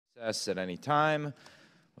At any time.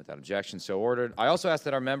 Without objection, so ordered. I also ask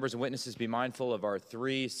that our members and witnesses be mindful of our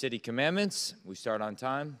 3 city commandments. We start on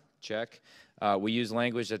time. Check. We use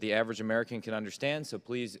language that the average American can understand, so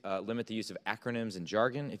please limit the use of acronyms and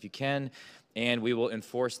jargon if you can. And we will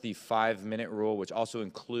enforce the 5-minute rule, which also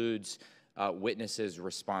includes witnesses'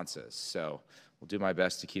 responses. So we'll do my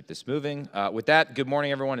best to keep this moving. With that, good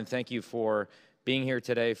morning, everyone, and thank you for being here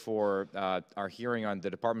today for our hearing on the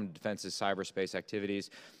Department of Defense's cyberspace activities.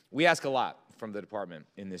 We ask a lot from the department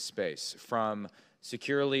in this space, from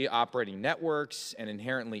securely operating networks and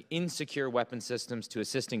inherently insecure weapon systems to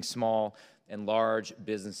assisting small and large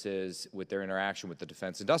businesses with their interaction with the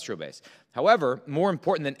defense industrial base. However, more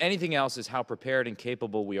important than anything else is how prepared and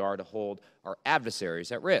capable we are to hold our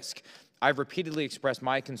adversaries at risk. I've repeatedly expressed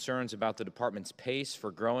my concerns about the department's pace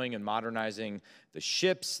for growing and modernizing the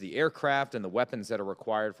ships, the aircraft, and the weapons that are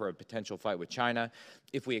required for a potential fight with China.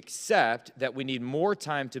 If we accept that we need more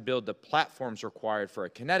time to build the platforms required for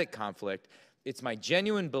a kinetic conflict, it's my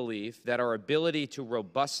genuine belief that our ability to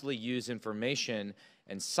robustly use information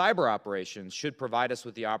and cyber operations should provide us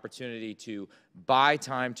with the opportunity to buy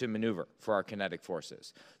time to maneuver for our kinetic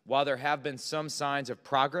forces. While there have been some signs of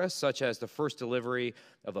progress, such as the first delivery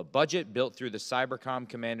of a budget built through the Cybercom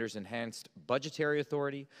Commander's Enhanced Budgetary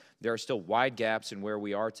Authority, there are still wide gaps in where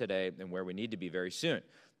we are today and where we need to be very soon.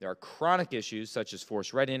 There are chronic issues such as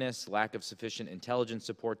force readiness, lack of sufficient intelligence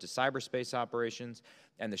support to cyberspace operations,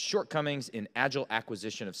 and the shortcomings in agile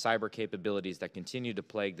acquisition of cyber capabilities that continue to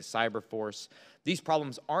plague the cyber force. These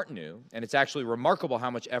problems aren't new, and it's actually remarkable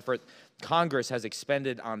how much effort Congress has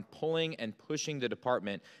expended on pulling and pushing the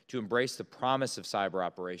department to embrace the promise of cyber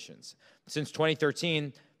operations. Since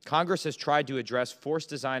 2013, Congress has tried to address force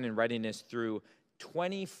design and readiness through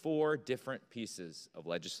 24 different pieces of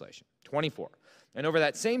legislation. 24. And over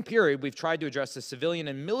that same period, we've tried to address the civilian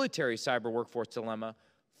and military cyber workforce dilemma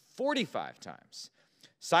 45 times.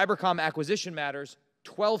 Cybercom acquisition matters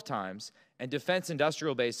 12 times, and defense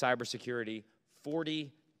industrial-based cybersecurity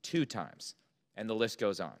 42 times. And the list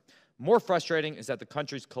goes on. More frustrating is that the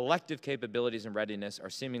country's collective capabilities and readiness are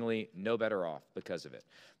seemingly no better off because of it.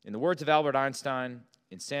 In the words of Albert Einstein,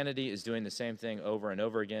 insanity is doing the same thing over and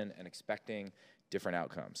over again and expecting different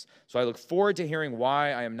outcomes. So I look forward to hearing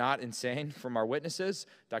why I am not insane from our witnesses,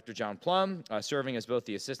 Dr. John Plumb, serving as both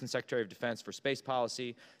the Assistant Secretary of Defense for Space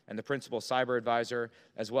Policy and the Principal Cyber Advisor,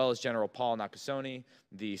 as well as General Paul Nakasone,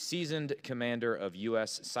 the seasoned commander of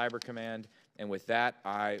U.S. Cyber Command. And with that,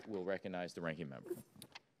 I will recognize the ranking member.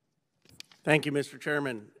 Thank you, Mr.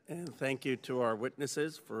 Chairman, and thank you to our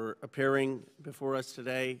witnesses for appearing before us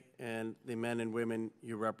today and the men and women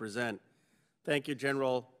you represent. Thank you,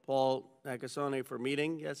 General Paul Nakasone, for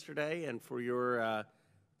meeting yesterday and for your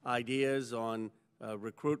ideas on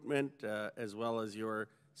recruitment as well as your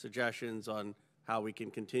suggestions on how we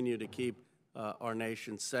can continue to keep our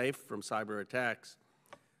nation safe from cyber attacks.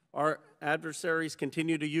 Our adversaries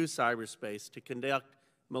continue to use cyberspace to conduct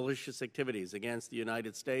malicious activities against the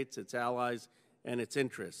United States, its allies, and its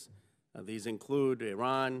interests. These include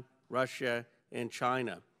Iran, Russia, and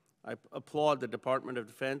China. I applaud the Department of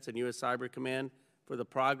Defense and U.S. Cyber Command for the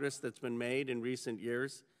progress that's been made in recent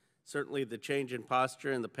years. Certainly the change in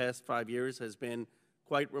posture in the past 5 years has been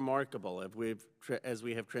quite remarkable as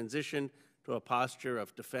we have transitioned to a posture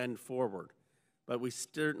of defend forward. But we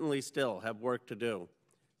certainly still have work to do.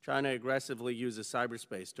 China aggressively uses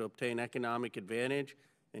cyberspace to obtain economic advantage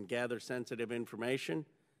and gather sensitive information.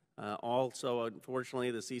 Also,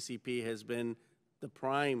 unfortunately, the CCP has been the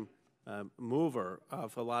prime mover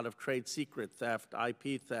of a lot of trade secret theft,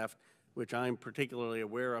 IP theft, which I'm particularly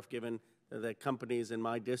aware of given that companies in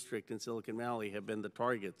my district in Silicon Valley have been the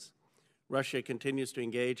targets. Russia continues to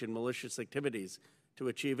engage in malicious activities to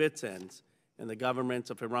achieve its ends, and the governments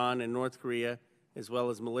of Iran and North Korea, as well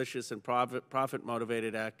as malicious and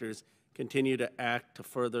profit-motivated actors, continue to act to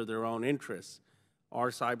further their own interests. Our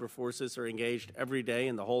cyber forces are engaged every day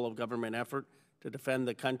in the whole-of-government effort to defend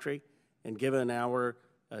the country, and given our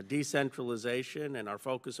decentralization and our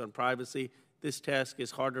focus on privacy, this task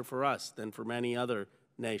is harder for us than for many other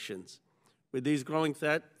nations. With these growing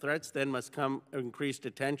threats, then, must come increased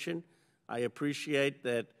attention. I appreciate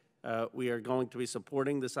that we are going to be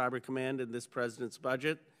supporting the Cyber Command in this President's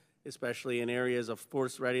budget, especially in areas of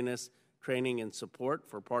force readiness, training, and support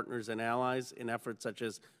for partners and allies in efforts such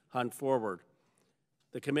as Hunt Forward.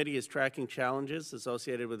 The committee is tracking challenges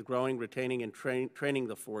associated with growing, retaining, and training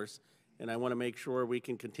the force, and I want to make sure we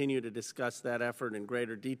can continue to discuss that effort in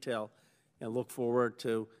greater detail and look forward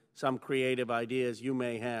to some creative ideas you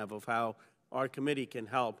may have of how our committee can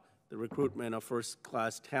help the recruitment of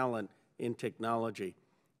first-class talent in technology.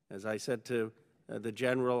 As I said to the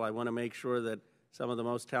General, I want to make sure that Some of the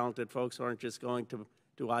most talented folks aren't just going to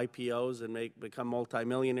do IPOs and become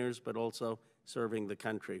multimillionaires, but also serving the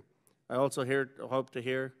country. I also hope to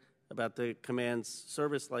hear about the command's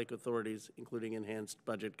service-like authorities, including enhanced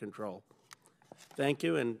budget control. Thank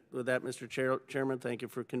you, and with that, Mr. Chairman, thank you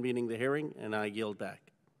for convening the hearing, and I yield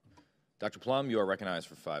back. Dr. Plumb, you are recognized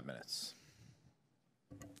for 5 minutes.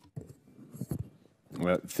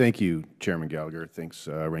 Well, thank you, Chairman Gallagher. Thanks,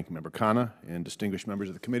 Ranking Member Khanna and distinguished members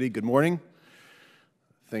of the committee. Good morning.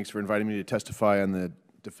 Thanks for inviting me to testify on the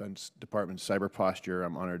Defense Department's cyber posture.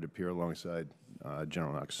 I'm honored to appear alongside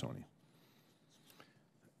General Nakasone.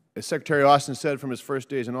 As Secretary Austin said from his first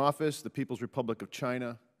days in office, the People's Republic of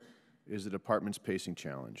China is the department's pacing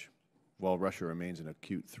challenge, while Russia remains an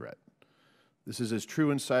acute threat. This is as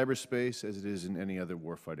true in cyberspace as it is in any other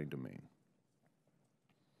warfighting domain.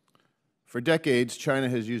 For decades, China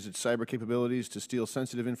has used its cyber capabilities to steal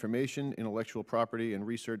sensitive information, intellectual property, and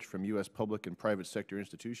research from U.S. public and private sector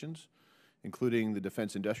institutions, including the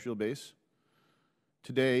defense industrial base.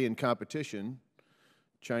 Today, in competition,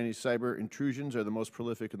 Chinese cyber intrusions are the most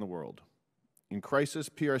prolific in the world. In crisis,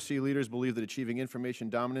 PRC leaders believe that achieving information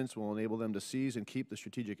dominance will enable them to seize and keep the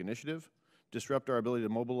strategic initiative, disrupt our ability to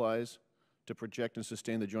mobilize, to project and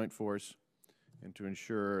sustain the joint force, and to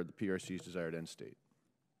ensure the PRC's desired end state.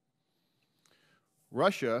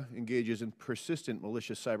 Russia engages in persistent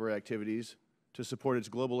malicious cyber activities to support its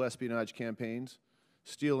global espionage campaigns,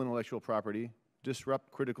 steal intellectual property, disrupt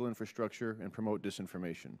critical infrastructure, and promote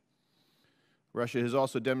disinformation. Russia has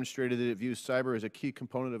also demonstrated that it views cyber as a key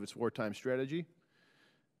component of its wartime strategy.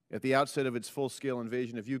 At the outset of its full-scale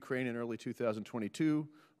invasion of Ukraine in early 2022,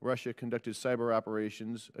 Russia conducted cyber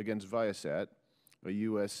operations against Viasat, a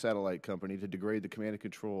U.S. satellite company, to degrade the command and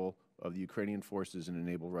control of the Ukrainian forces and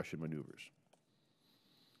enable Russian maneuvers.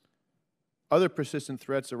 Other persistent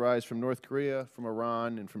threats arise from North Korea, from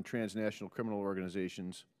Iran, and from transnational criminal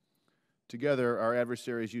organizations. Together, our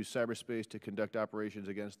adversaries use cyberspace to conduct operations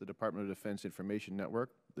against the Department of Defense Information Network,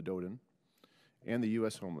 the DODIN, and the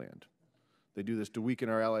U.S. homeland. They do this to weaken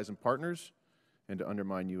our allies and partners and to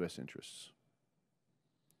undermine U.S. interests.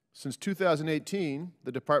 Since 2018,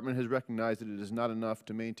 the Department has recognized that it is not enough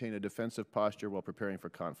to maintain a defensive posture while preparing for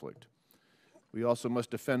conflict. We also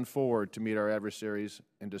must defend forward to meet our adversaries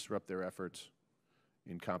and disrupt their efforts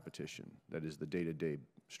in competition. That is the day-to-day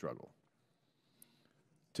struggle.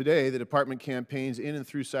 Today, the Department campaigns in and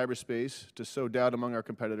through cyberspace to sow doubt among our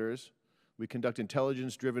competitors. We conduct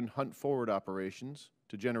intelligence-driven hunt-forward operations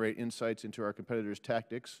to generate insights into our competitors'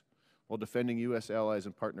 tactics while defending U.S. allies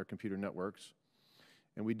and partner computer networks.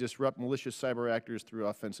 And we disrupt malicious cyber actors through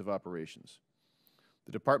offensive operations.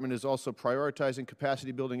 The Department is also prioritizing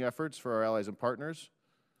capacity-building efforts for our allies and partners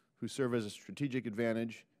who serve as a strategic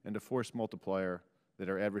advantage and a force multiplier that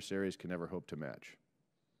our adversaries can never hope to match.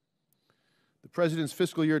 The President's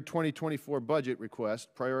fiscal year 2024 budget request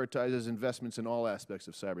prioritizes investments in all aspects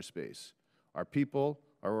of cyberspace: our people,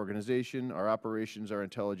 our organization, our operations, our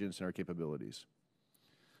intelligence, and our capabilities.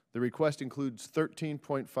 The request includes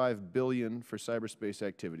 $13.5 billion for cyberspace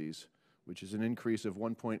activities, which is an increase of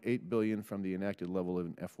 $1.8 billion from the enacted level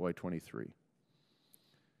in FY23.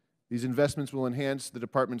 These investments will enhance the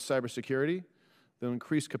Department's cybersecurity. They'll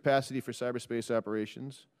increase capacity for cyberspace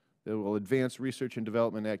operations. They will advance research and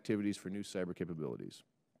development activities for new cyber capabilities.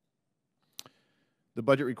 The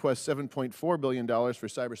budget requests $7.4 billion for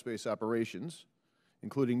cyberspace operations,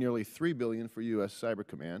 including nearly $3 billion for U.S. Cyber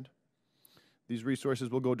Command. These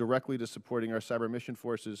resources will go directly to supporting our cyber mission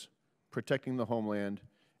forces, protecting the homeland,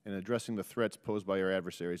 and addressing the threats posed by our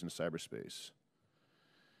adversaries in cyberspace.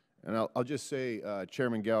 And I'll just say,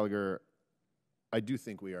 Chairman Gallagher, I do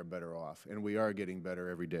think we are better off, and we are getting better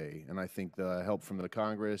every day. And I think the help from the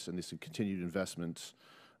Congress and these continued investments,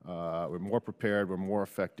 we're more prepared, we're more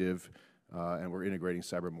effective, and we're integrating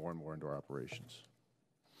cyber more and more into our operations.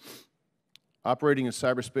 Operating in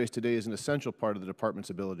cyberspace today is an essential part of the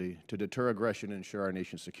Department's ability to deter aggression and ensure our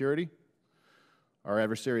nation's security. Our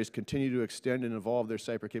adversaries continue to extend and evolve their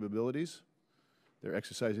cyber capabilities. They're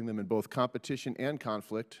exercising them in both competition and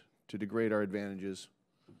conflict to degrade our advantages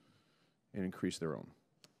and increase their own.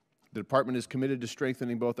 The Department is committed to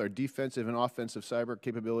strengthening both our defensive and offensive cyber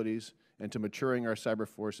capabilities and to maturing our cyber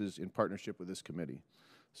forces in partnership with this committee.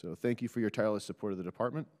 So thank you for your tireless support of the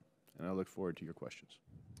Department, and I look forward to your questions.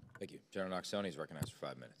 Thank you. General Nakasone is recognized for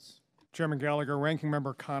 5 minutes. Chairman Gallagher, Ranking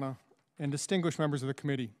Member Khanna, and distinguished members of the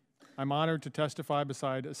committee, I'm honored to testify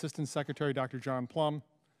beside Assistant Secretary Dr. John Plumb.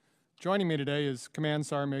 Joining me today is Command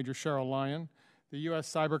Sergeant Major Cheryl Lyon, the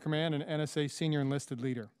U.S. Cyber Command and NSA Senior Enlisted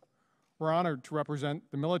Leader. We're honored to represent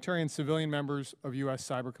the military and civilian members of U.S.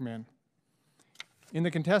 Cyber Command. In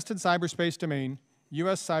the contested cyberspace domain,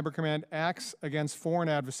 U.S. Cyber Command acts against foreign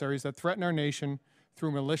adversaries that threaten our nation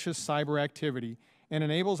through malicious cyber activity and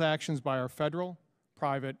enables actions by our federal,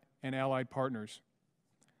 private, and allied partners.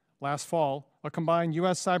 Last fall, a combined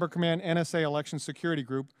U.S. Cyber Command NSA election security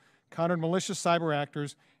group countered malicious cyber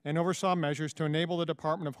actors and oversaw measures to enable the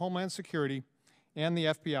Department of Homeland Security and the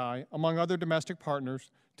FBI, among other domestic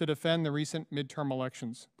partners, to defend the recent midterm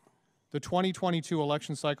elections. The 2022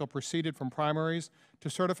 election cycle proceeded from primaries to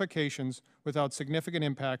certifications without significant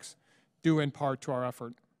impacts, due in part to our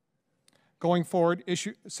effort. Going forward,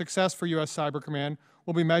 success for U.S. Cyber Command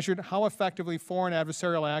will be measured how effectively foreign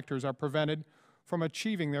adversarial actors are prevented from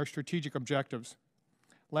achieving their strategic objectives.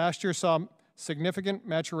 Last year saw significant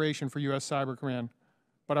maturation for U.S. Cyber Command,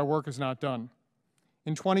 but our work is not done.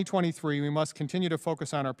 In 2023, we must continue to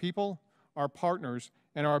focus on our people, our partners,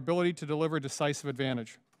 and our ability to deliver decisive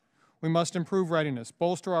advantage. We must improve readiness,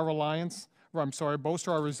 bolster our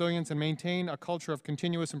resilience, and maintain a culture of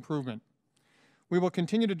continuous improvement. We will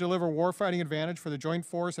continue to deliver warfighting advantage for the Joint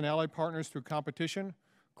Force and allied partners through competition,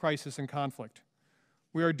 crisis, and conflict.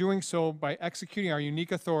 We are doing so by executing our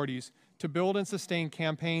unique authorities to build and sustain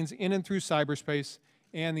campaigns in and through cyberspace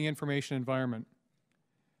and the information environment.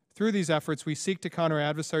 Through these efforts, we seek to counter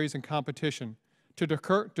adversaries and competition, to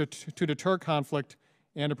deter conflict,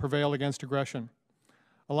 and to prevail against aggression.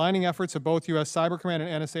 Aligning efforts of both U.S. Cyber Command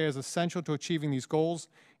and NSA is essential to achieving these goals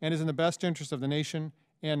and is in the best interest of the nation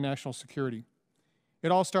and national security.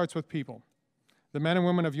 It all starts with people. The men and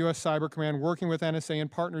women of U.S. Cyber Command working with NSA and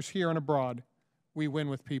partners here and abroad, we win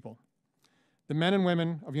with people. The men and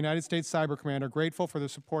women of United States Cyber Command are grateful for the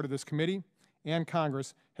support of this committee and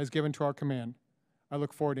Congress has given to our command. I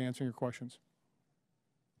look forward to answering your questions.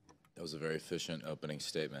 That was a very efficient opening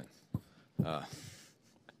statement.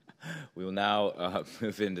 We will now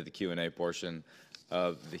move into the Q&A portion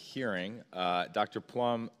of the hearing. Dr.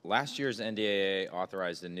 Plumb, last year's NDAA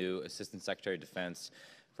authorized a new Assistant Secretary of Defense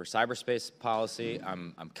for cyberspace policy.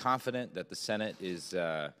 I'm confident that the Senate is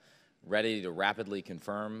ready to rapidly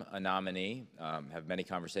confirm a nominee, have many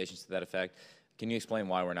conversations to that effect. Can you explain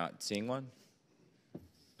why we're not seeing one?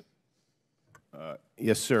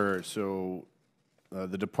 Yes, sir. So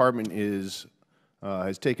the department has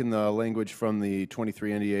taken the language from the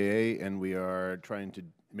 23 NDAA, and we are trying to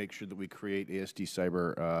make sure that we create ASD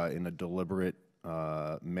Cyber in a deliberate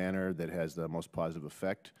manner that has the most positive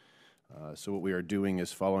effect. So what we are doing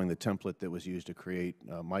is following the template that was used to create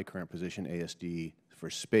my current position, ASD for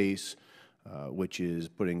Space, which is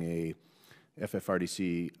putting a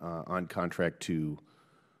FFRDC on contract to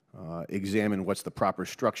examine what's the proper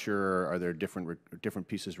structure, are there different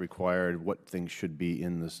pieces required, what things should be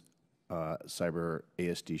in this cyber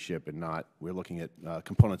ASD ship and not. We're looking at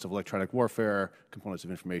components of electronic warfare, components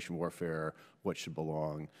of information warfare, what should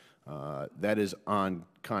belong. That is on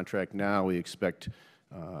contract now. We expect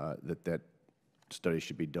that study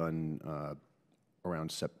should be done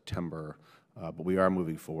around September, but we are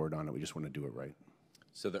moving forward on it. We just want to do it right.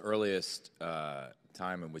 So the earliest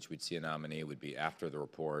time in which we'd see a nominee would be after the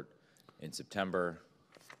report in September?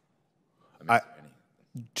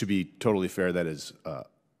 To be totally fair, that is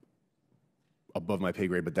above my pay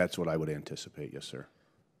grade, but that's what I would anticipate, yes, sir.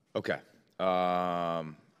 Okay.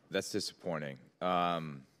 That's disappointing.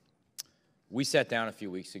 We sat down a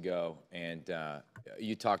few weeks ago, and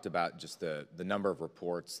you talked about just the number of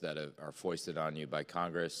reports that are foisted on you by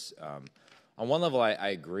Congress. On one level, I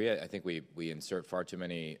agree. I think we insert far too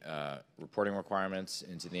many reporting requirements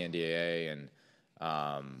into the NDAA,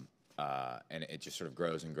 and it just sort of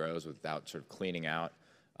grows and grows without sort of cleaning out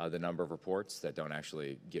the number of reports that don't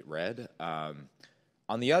actually get read.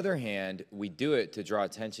 On the other hand, we do it to draw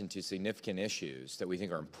attention to significant issues that we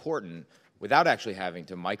think are important without actually having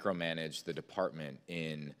to micromanage the department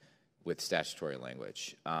with statutory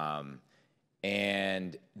language.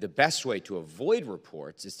 And the best way to avoid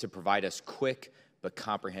reports is to provide us quick but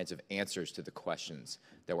comprehensive answers to the questions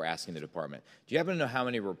that we're asking the department. Do you happen to know how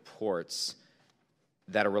many reports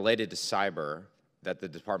that are related to cyber that the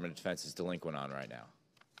Department of Defense is delinquent on right now?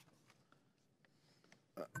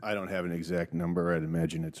 I don't have an exact number. I'd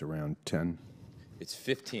imagine it's around 10. It's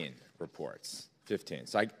 15 reports, 15.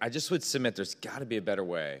 So I just would submit there's got to be a better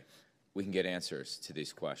way we can get answers to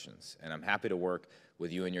these questions. And I'm happy to work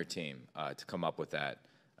with you and your team to come up with that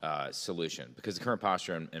solution, because the current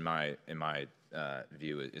posture, in my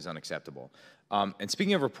view, is unacceptable. And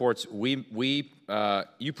speaking of reports,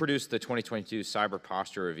 you produced the 2022 Cyber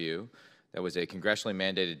Posture Review. That was a congressionally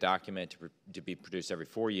mandated document to be produced every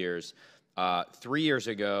 4 years. 3 years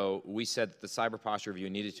ago, we said that the Cyber Posture Review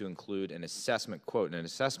needed to include an assessment, quote, an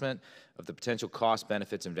assessment of the potential cost,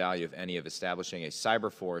 benefits, and value, if any, of establishing a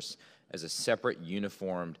cyber force as a separate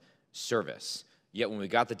uniformed service. Yet when we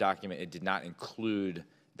got the document, it did not include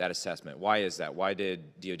that assessment. Why is that? Why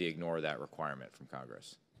did DoD ignore that requirement from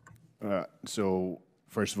Congress? So,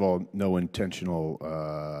 first of all, no intentional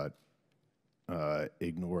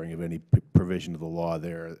ignoring of any provision of the law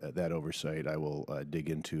there, that oversight. I will dig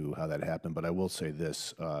into how that happened, but I will say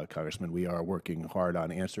this, Congressman, we are working hard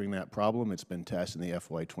on answering that problem. It's been tasked in the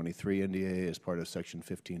FY23 NDA as part of Section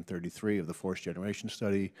 1533 of the Force Generation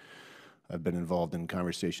Study. I've been involved in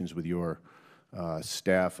conversations with your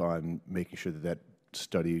staff on making sure that that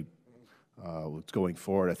study going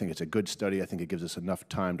forward. I think it's a good study. I think it gives us enough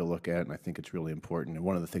time to look at, and I think it's really important. And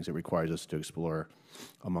one of the things it requires us to explore,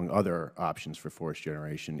 among other options for force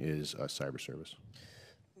generation, is cyber service.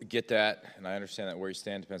 Get that, and I understand that where you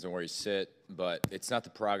stand depends on where you sit, but it's not the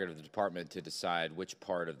prerogative of the department to decide which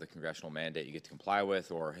part of the congressional mandate you get to comply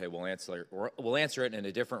with, or hey, we'll answer it in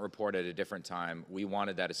a different report at a different time. We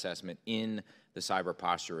wanted that assessment in the cyber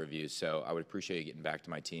posture review, so I would appreciate you getting back to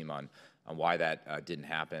my team on why that didn't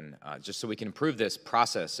happen, just so we can improve this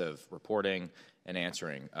process of reporting and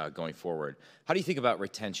answering going forward. How do you think about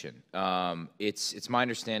retention? It's my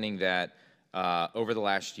understanding that over the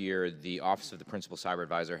last year, the Office of the Principal Cyber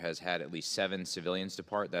Advisor has had at least 7 civilians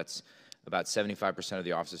depart. That's about 75% of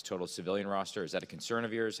the office's total civilian roster. Is that a concern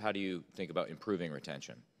of yours? How do you think about improving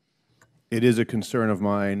retention? It is a concern of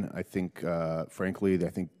mine. I think, frankly, I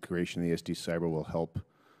think creation of the ESD Cyber will help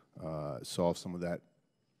solve some of that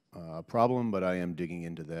problem, but I am digging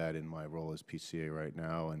into that in my role as PCA right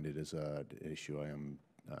now, and it is an issue I am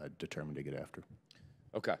determined to get after.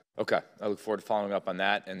 Okay. I look forward to following up on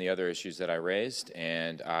that and the other issues that I raised,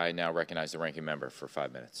 and I now recognize the ranking member for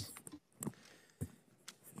 5 minutes.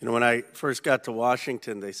 You know, when I first got to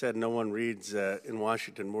Washington, they said no one reads in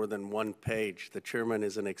Washington more than 1 page. The chairman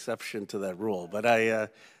is an exception to that rule, but I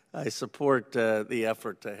support the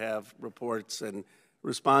effort to have reports and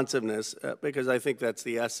responsiveness because I think that's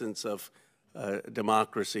the essence of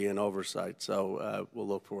democracy and oversight. So we'll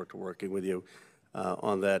look forward to working with you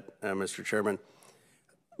on that, Mr. Chairman.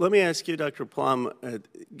 Let me ask you, Dr. Plumb,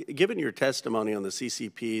 given your testimony on the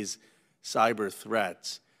CCP's cyber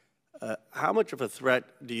threats, how much of a threat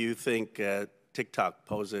do you think TikTok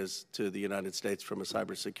poses to the United States from a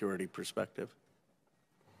cybersecurity perspective?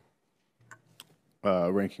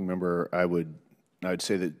 Ranking member, I would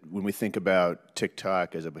say that when we think about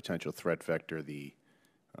TikTok as a potential threat vector, the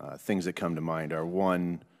things that come to mind are,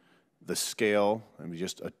 one, the scale. I mean,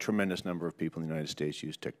 just a tremendous number of people in the United States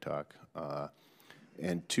use TikTok.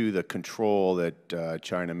 And two, the control that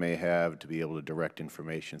China may have to be able to direct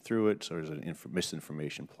information through it. So there's a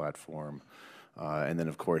misinformation platform. And then,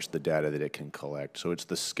 of course, the data that it can collect. So it's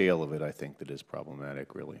the scale of it, I think, that is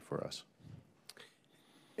problematic, really, for us.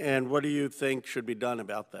 And what do you think should be done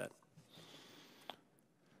about that?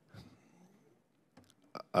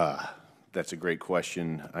 That's a great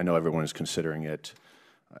question. I know everyone is considering it.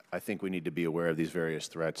 I think we need to be aware of these various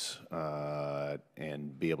threats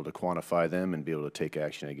and be able to quantify them and be able to take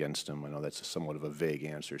action against them. I know that's somewhat of a vague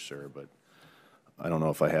answer, sir, but I don't know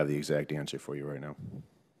if I have the exact answer for you right now.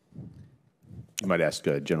 You might ask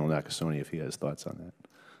General Nakasone if he has thoughts on that.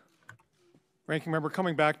 Ranking Member,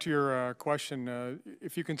 coming back to your question,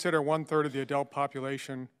 if you consider 1/3 of the adult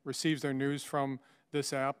population receives their news from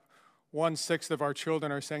this app, 1/6 of our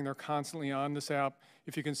children are saying they're constantly on this app.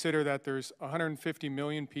 If you consider that there's 150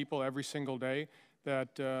 million people every single day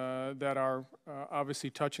that are obviously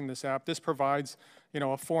touching this app, this provides,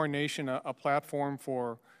 a foreign nation a platform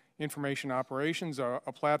for information operations, a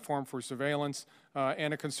platform for surveillance,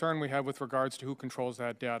 and a concern we have with regards to who controls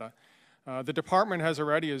that data. The department has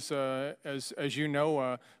already, as you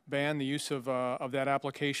know, banned the use of that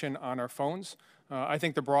application on our phones. I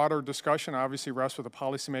think the broader discussion obviously rests with the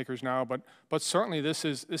policymakers now, but certainly this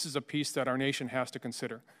is a piece that our nation has to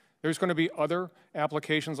consider. There's going to be other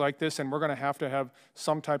applications like this, and we're going to have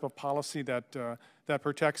some type of policy that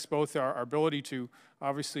protects both our ability to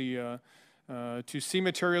obviously to see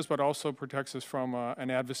materials, but also protects us from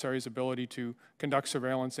an adversary's ability to conduct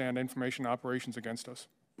surveillance and information operations against us.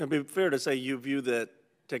 It'd be fair to say you view that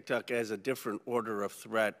TikTok as a different order of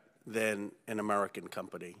threat than an American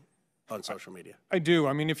company on social media. I do.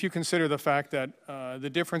 I mean, if you consider the fact that the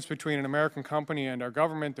difference between an American company and our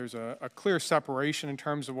government, there's a clear separation in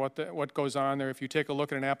terms of what goes on there. If you take a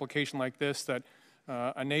look at an application like this, that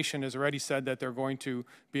a nation has already said that they're going to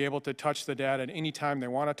be able to touch the data at any time they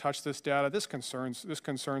want to touch this data, this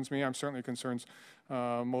concerns me. I'm certainly concerns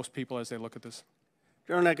most people as they look at this.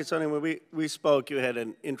 General Nakasone, when we spoke, you had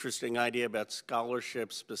an interesting idea about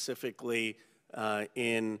scholarship specifically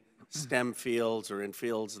in STEM fields or in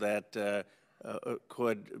fields that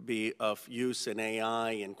could be of use in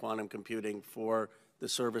AI and quantum computing for the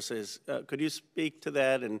services. Could you speak to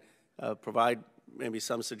that and provide maybe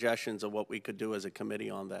some suggestions of what we could do as a committee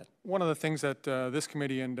on that? One of the things that this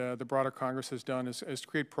committee and the broader Congress has done is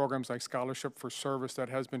create programs like Scholarship for Service that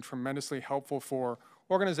has been tremendously helpful for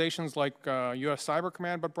organizations like U.S. Cyber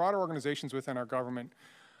Command, but broader organizations within our government.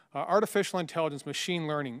 Artificial intelligence, machine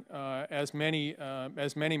learning, as many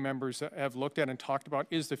members have looked at and talked about,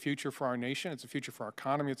 is the future for our nation. It's the future for our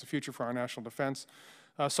economy. It's the future for our national defense.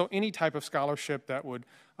 So any type of scholarship that would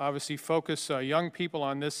obviously focus young people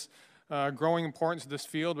on this growing importance of this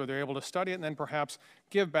field, where they're able to study it and then perhaps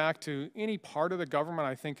give back to any part of the government,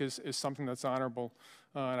 I think is something that's honorable.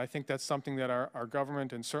 And I think that's something that our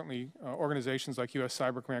government and certainly organizations like U.S.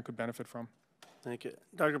 Cyber Command could benefit from. Thank you.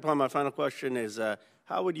 Dr. Plumb, my final question is,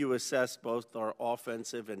 how would you assess both our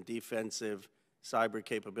offensive and defensive cyber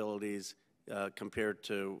capabilities compared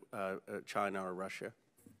to China or Russia?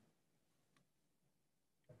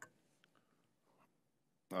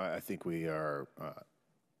 I think we are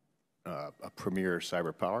a premier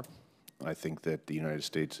cyber power. I think that the United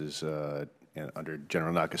States is, under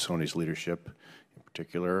General Nakasone's leadership in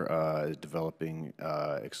particular, is developing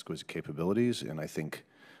exquisite capabilities. And I think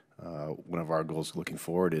one of our goals looking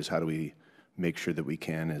forward is how do we make sure that we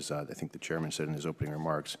can, as I think the chairman said in his opening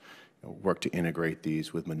remarks, work to integrate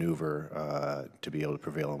these with maneuver to be able to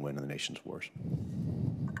prevail and win in the nation's wars.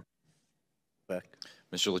 Beck.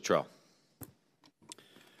 Mr. Luttrell.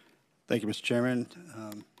 Thank you, Mr. Chairman.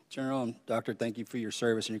 General and Doctor, thank you for your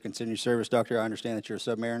service and your continued service. Doctor, I understand that you're a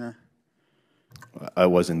submariner. I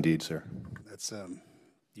was indeed, sir. That's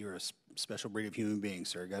you're a special breed of human being,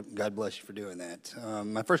 sir. God bless you for doing that.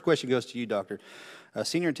 My first question goes to you, Doctor.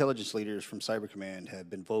 Senior intelligence leaders from Cyber Command have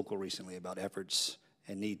been vocal recently about efforts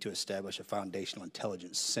and need to establish a foundational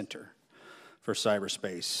intelligence center for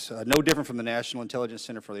cyberspace. No different from the National Intelligence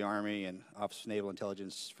Center for the Army and Office of Naval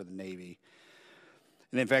Intelligence for the Navy.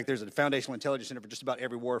 And in fact, there's a foundational intelligence center for just about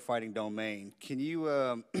every warfighting domain. Can you,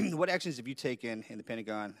 what actions have you taken in the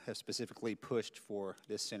Pentagon have specifically pushed for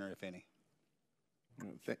this center, if any?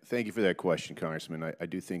 Thank you for that question, Congressman. I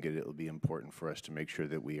do think it will be important for us to make sure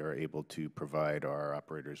that we are able to provide our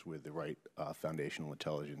operators with the right foundational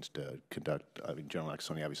intelligence to conduct. I mean, General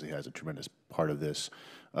Nakasone obviously has a tremendous part of this.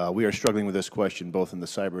 We are struggling with this question both in the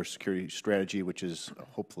cybersecurity strategy, which is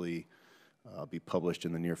hopefully be published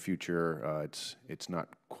in the near future. It's not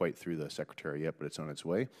quite through the Secretary yet, but it's on its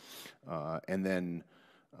way. And then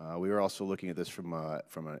we are also looking at this from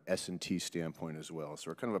an S&T standpoint as well. So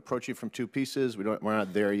we're kind of approaching from two pieces. We're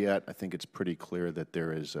not there yet. I think it's pretty clear that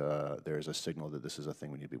there is a signal that this is a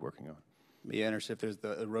thing we need to be working on. Be interested if there's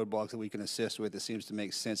the roadblocks that we can assist with. It seems to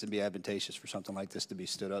make sense and be advantageous for something like this to be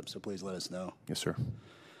stood up. So please let us know. Yes, sir.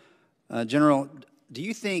 General, do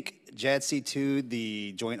you think JADC2,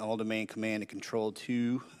 the Joint All-Domain Command and Control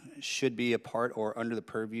 2, should be a part or under the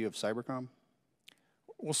purview of Cybercom?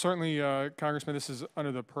 Well, certainly, Congressman, this is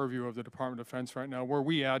under the purview of the Department of Defense right now. Where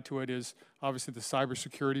we add to it is obviously the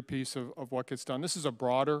cybersecurity piece of what gets done. This is a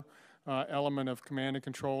broader element of command and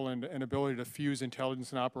control and ability to fuse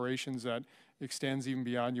intelligence and operations that extends even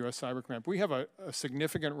beyond U.S. Cyber Command. We have a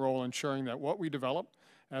significant role ensuring that what we develop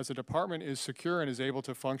as a department is secure and is able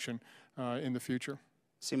to function in the future.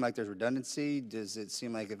 Seem like there's redundancy? Does it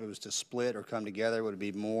seem like if it was to split or come together, would it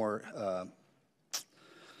be more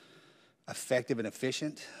effective and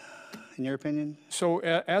efficient, in your opinion? So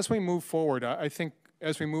as we move forward, I think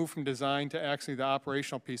as we move from design to actually the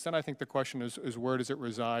operational piece, then I think the question is where does it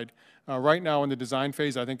reside? Right now in the design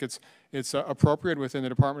phase, I think it's appropriate within the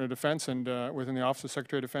Department of Defense and within the Office of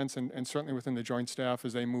Secretary of Defense and certainly within the Joint Staff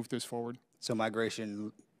as they move this forward. So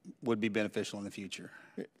migration would be beneficial in the future?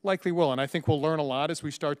 It likely will, and I think we'll learn a lot as we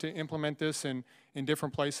start to implement this in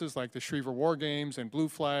different places like the Schriever War Games and Blue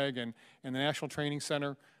Flag and the National Training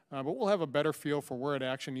Center. But we'll have a better feel for where it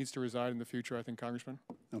actually needs to reside in the future, I think, Congressman.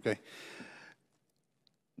 Okay.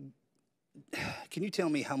 Can you tell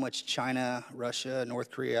me how much China, Russia,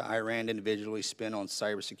 North Korea, Iran individually spend on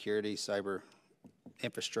cybersecurity, cyber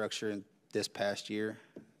infrastructure in this past year?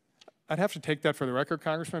 I'd have to take that for the record,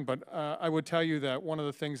 Congressman, but I would tell you that one of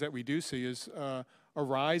the things that we do see is a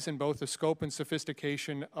rise in both the scope and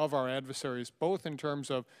sophistication of our adversaries, both in terms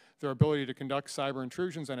of their ability to conduct cyber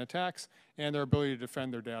intrusions and attacks and their ability to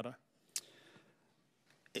defend their data.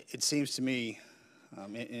 It seems to me,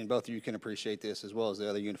 and both of you can appreciate this as well as the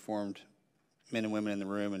other uniformed men and women in the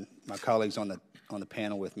room and my colleagues on the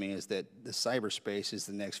panel with me, is that the cyberspace is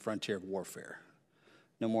the next frontier of warfare.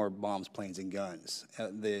 No more bombs, planes, and guns.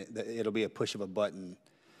 It'll be a push of a button,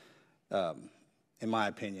 in my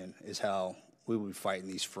opinion, is how we will be fighting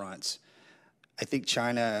these fronts. I think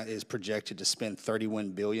China is projected to spend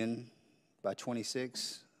 $31 billion by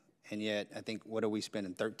 26, and yet I think, what are we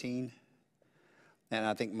spending, 13? And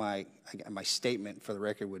I think my statement for the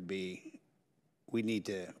record would be, we need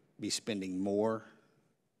to be spending more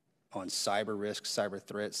on cyber risk, cyber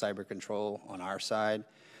threat, cyber control on our side,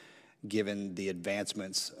 given the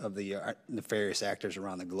advancements of the nefarious actors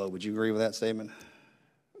around the globe. Would you agree with that statement?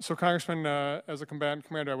 So, Congressman, as a combatant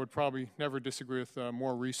commander, I would probably never disagree with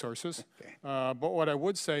more resources. Okay. But what I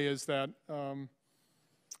would say is that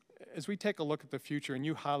as we take a look at the future, and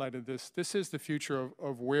you highlighted this is the future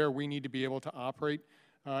of where we need to be able to operate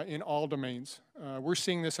in all domains. We're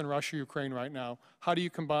seeing this in Russia, Ukraine right now. How do you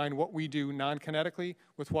combine what we do non-kinetically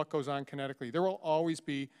with what goes on kinetically? There will always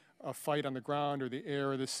be a fight on the ground or the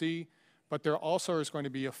air or the sea, but there also is going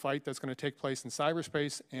to be a fight that's going to take place in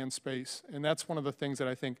cyberspace and space. And that's one of the things that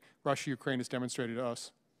I think Russia, Ukraine has demonstrated to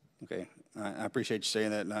us. Okay, I appreciate you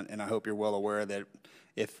saying that, and I hope you're well aware that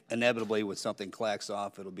if inevitably when something clacks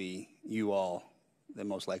off, it'll be you all that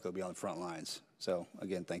most likely will be on the front lines. So,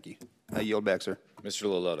 again, thank you. I yield back, sir. Mr.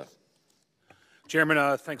 Lillotta.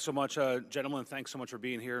 Chairman, thanks so much. Gentlemen, thanks so much for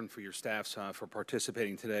being here and for your staffs for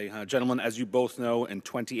participating today. Gentlemen, as you both know, in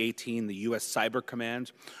 2018, the U.S. Cyber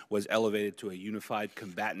Command was elevated to a unified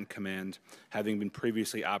combatant command, having been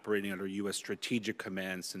previously operating under U.S. Strategic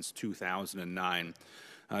Command since 2009.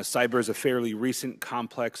 Cyber is a fairly recent,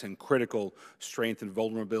 complex, and critical strength and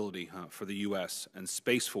vulnerability for the U.S., and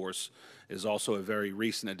Space Force is also a very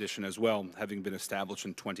recent addition as well, having been established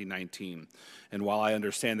in 2019. And while I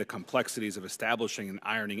understand the complexities of establishing and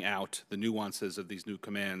ironing out the nuances of these new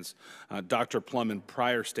commands, Dr. Plumb, in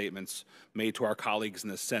prior statements made to our colleagues in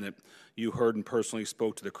the Senate, you heard and personally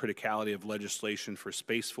spoke to the criticality of legislation for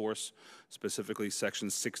Space Force, specifically Section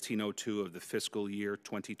 1602 of the fiscal year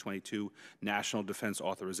 2022 National Defense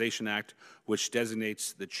Authorization Act, which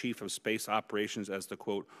designates the Chief of Space Operations as the,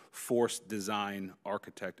 quote, force design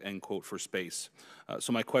architect, end quote, for space.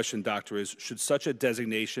 So my question, Doctor, is should such a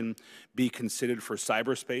designation be considered for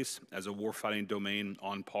cyberspace as a warfighting domain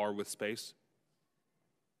on par with space?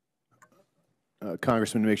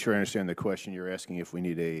 Congressman, to make sure I understand the question, you're asking if we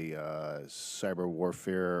need a cyber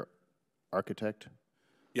warfare architect?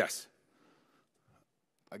 Yes.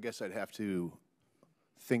 I guess I'd have to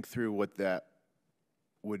think through what that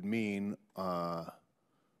would mean. I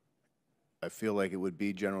feel like it would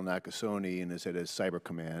be General Nakasone and is it as Cyber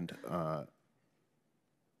Command.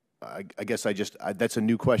 I guess that's a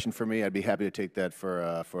new question for me. I'd be happy to take that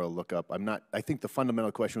for a look up. I think the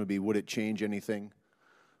fundamental question would be, would it change anything?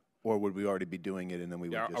 Or would we already be doing it and then we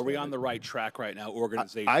would just Are we on the right track right now,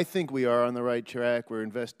 organization? I think we are on the right track. We're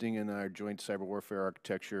investing in our joint cyber warfare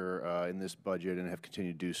architecture in this budget and have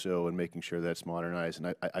continued to do so and making sure that's modernized.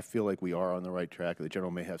 And I feel like we are on the right track. The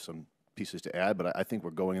General may have some pieces to add, but I think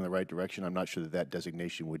we're going in the right direction. I'm not sure that that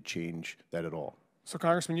designation would change that at all. So,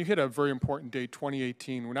 Congressman, you hit a very important date,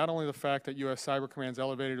 2018, where not only the fact that U.S. Cyber Command is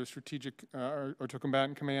elevated to strategic or to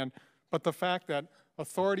combatant command, but the fact that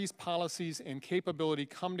authorities, policies, and capability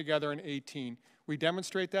come together in 18. We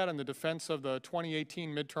demonstrate that in the defense of the 2018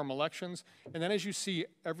 midterm elections. And then as you see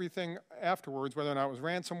everything afterwards, whether or not it was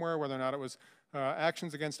ransomware, whether or not it was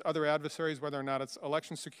actions against other adversaries, whether or not it's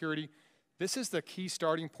election security, this is the key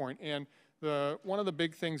starting point. And one of the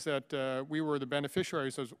big things that we were the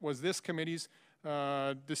beneficiaries of was this committee's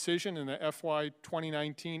decision in the FY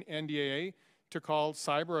 2019 NDAA to call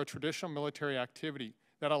cyber a traditional military activity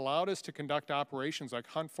that allowed us to conduct operations like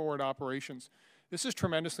hunt forward operations. This is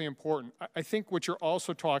tremendously important. I think what you're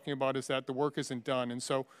also talking about is that the work isn't done. And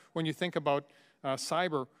so when you think about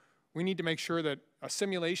cyber, we need to make sure that a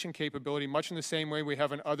simulation capability, much in the same way we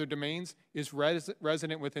have in other domains, is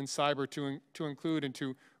resident within cyber to include and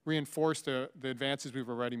to reinforce the advances we've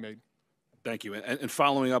already made. Thank you. And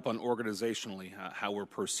following up on organizationally, how we're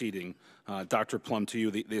proceeding, Dr. Plumb, to you,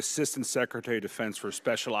 the Assistant Secretary of Defense for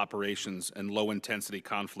Special Operations and Low-Intensity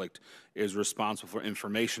Conflict is responsible for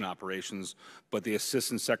information operations, but the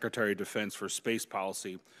Assistant Secretary of Defense for Space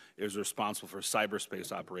Policy is responsible for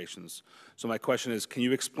cyberspace operations. So my question is, can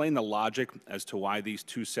you explain the logic as to why these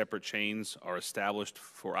two separate chains are established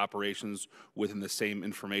for operations within the same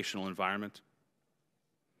informational environment?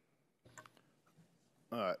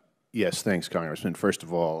 Yes, thanks, Congressman. First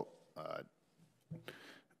of all,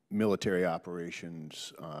 military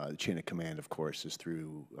operations, the chain of command, of course, is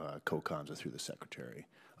through COCOMs or through the Secretary.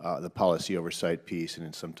 The policy oversight piece, and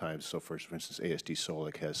then sometimes, so for instance, ASD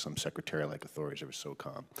SOLIC has some secretary-like authorities over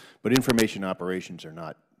SOCOM. But information operations are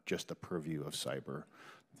not just the purview of cyber.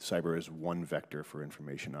 Cyber is one vector for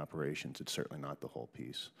information operations. It's certainly not the whole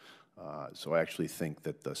piece. So I actually think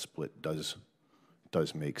that the split does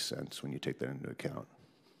make sense when you take that into account.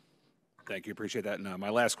 Thank you. Appreciate that. And my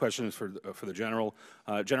last question is for the General.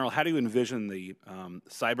 General, how do you envision the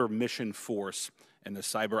cyber mission force and the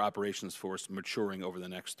cyber operations force maturing over the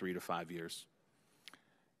next 3 to 5 years?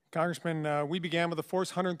 Congressman, we began with a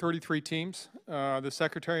force, 133 teams. The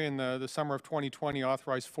Secretary in the summer of 2020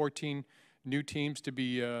 authorized 14 new teams to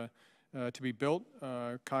be built.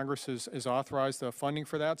 Congress has authorized the funding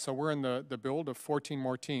for that, so we're in the build of 14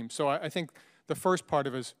 more teams. So I think the first part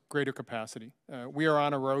of it is greater capacity. We are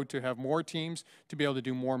on a road to have more teams to be able to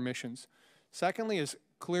do more missions. Secondly is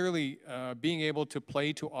clearly being able to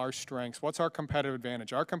play to our strengths. What's our competitive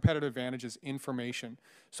advantage? Our competitive advantage is information.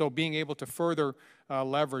 So being able to further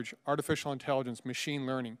leverage artificial intelligence, machine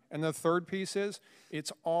learning. And the third piece is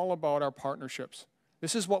it's all about our partnerships.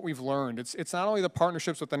 This is what we've learned. It's not only the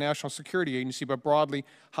partnerships with the National Security Agency, but broadly,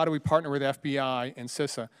 how do we partner with FBI and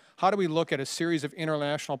CISA? How do we look at a series of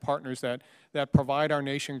international partners that provide our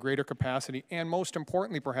nation greater capacity? And most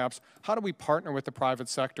importantly, perhaps, how do we partner with the private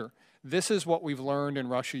sector? This is what we've learned in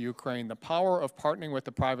Russia, Ukraine. The power of partnering with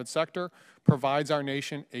the private sector provides our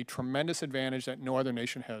nation a tremendous advantage that no other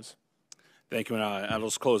nation has. Thank you, and I'll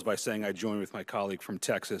just close by saying I join with my colleague from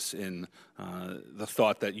Texas in the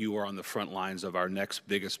thought that you are on the front lines of our next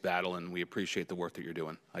biggest battle, and we appreciate the work that you're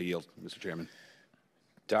doing. I yield, Mr. Chairman.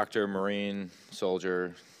 Dr. Marine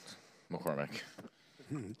Soldier McCormick.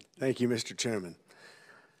 Thank you, Mr. Chairman.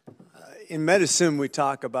 In medicine, we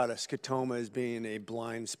talk about a scotoma as being a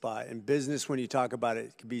blind spot. In business, when you talk about it,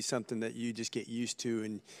 it can be something that you just get used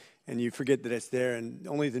to, and you forget that it's there, and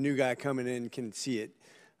only the new guy coming in can see it.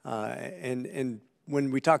 And when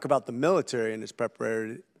we talk about the military and its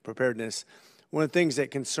preparedness, one of the things that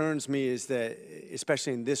concerns me is that,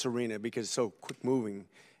 especially in this arena, because it's so quick moving,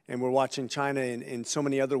 and we're watching China in so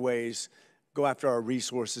many other ways go after our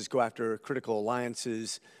resources, go after critical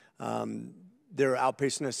alliances. They're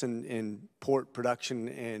outpacing us in port production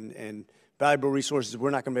and valuable resources we're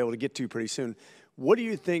not going to be able to get to pretty soon. What do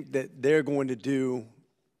you think that they're going to do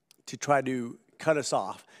to try to cut us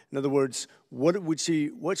off? In other words, what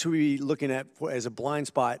should we be looking at as a blind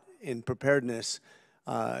spot in preparedness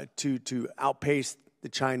to outpace the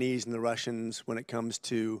Chinese and the Russians when it comes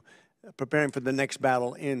to preparing for the next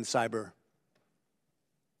battle in cyber?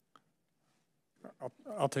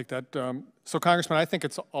 I'll take that. So, Congressman, I think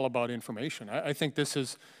it's all about information. I think this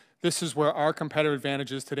is where our competitive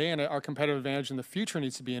advantage is today, and our competitive advantage in the future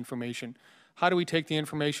needs to be information. How do we take the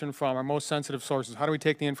information from our most sensitive sources? How do we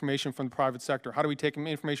take the information from the private sector? How do we take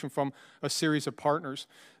information from a series of partners?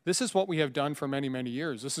 This is what we have done for many, many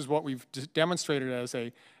years. This is what we've demonstrated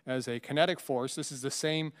as a kinetic force. This is the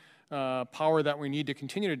same power that we need to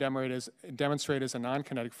continue to demonstrate as a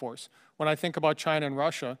non-kinetic force. When I think about China and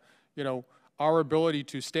Russia, you know, our ability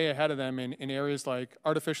to stay ahead of them in areas like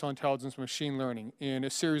artificial intelligence, machine learning, in a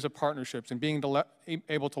series of partnerships, and being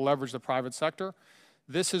able to leverage the private sector,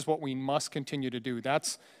 this is what we must continue to do.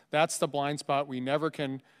 That's the blind spot we never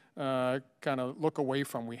can kind of look away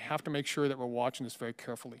from. We have to make sure that we're watching this very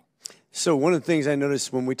carefully. So one of the things I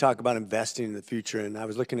noticed when we talk about investing in the future, and I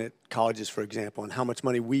was looking at colleges, for example, and how much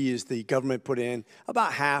money we as the government put in,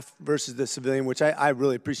 about half versus the civilian, which I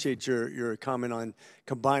really appreciate your comment on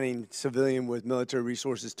combining civilian with military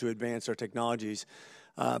resources to advance our technologies.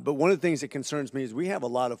 But one of the things that concerns me is we have a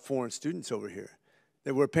lot of foreign students over here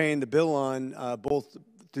that we're paying the bill on both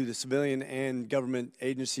through the civilian and government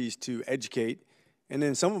agencies to educate. And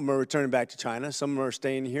then some of them are returning back to China. Some of them are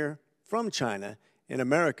staying here from China in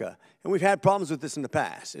America. And we've had problems with this in the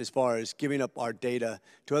past as far as giving up our data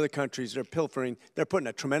to other countries. They're pilfering. They're putting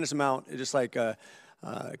a tremendous amount, just like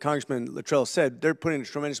Congressman Luttrell said, they're putting a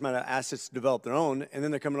tremendous amount of assets to develop their own, and then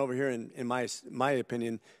they're coming over here, and in my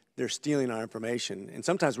opinion, they're stealing our information. And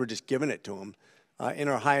sometimes we're just giving it to them. In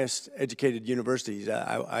our highest educated universities,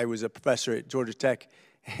 I was a professor at Georgia Tech,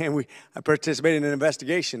 and I participated in an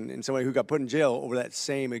investigation in somebody who got put in jail over that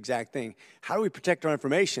same exact thing. How do we protect our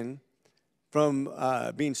information from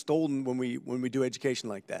being stolen when we do education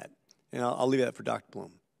like that? And I'll leave that for Dr.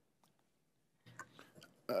 Plumb.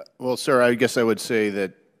 Well, sir, I guess I would say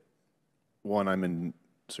that, one, I'm in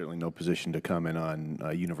certainly no position to comment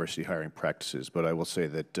on university hiring practices, but I will say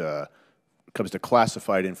that when it comes to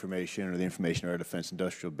classified information or the information in our defense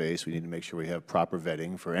industrial base, we need to make sure we have proper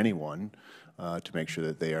vetting for anyone to make sure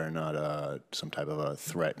that they are not some type of a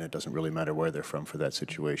threat, and it doesn't really matter where they're from for that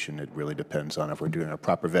situation. It really depends on if we're doing a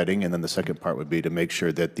proper vetting. And then the second part would be to make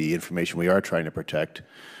sure that the information we are trying to protect,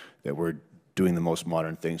 that we're doing the most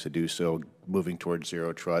modern things to do so, moving towards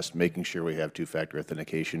zero trust, making sure we have two-factor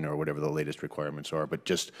authentication or whatever the latest requirements are. But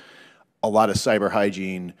just a lot of cyber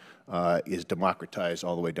hygiene is democratized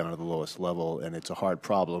all the way down to the lowest level, and it's a hard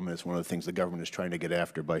problem. It's one of the things the government is trying to get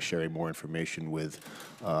after by sharing more information with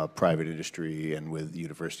private industry and with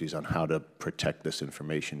universities on how to protect this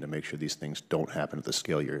information to make sure these things don't happen at the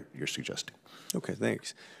scale you're suggesting. Okay,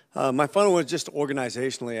 thanks. My final one was just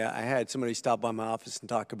organizationally. I had somebody stop by my office and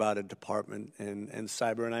talk about a department and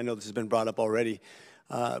cyber, and I know this has been brought up already.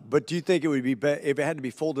 But do you think it would be if it had to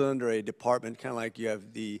be folded under a department, kind of like you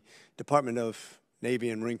have the Department of Navy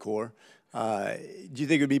and Marine Corps, do you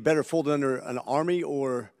think it would be better folded under an Army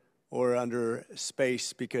or under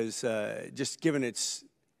space? Because just given its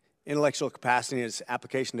intellectual capacity and its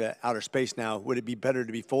application to outer space now, would it be better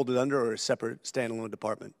to be folded under or a separate standalone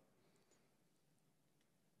department?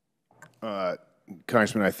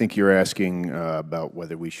 Congressman, I think you're asking about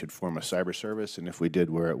whether we should form a cyber service, and if we did,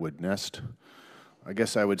 where it would nest. I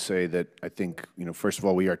guess I would say that I think, first of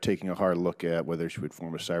all, we are taking a hard look at whether we should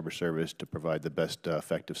form a cyber service to provide the best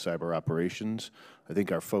effective cyber operations. I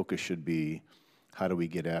think our focus should be how do we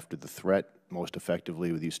get after the threat most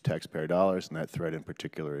effectively with use of taxpayer dollars, and that threat in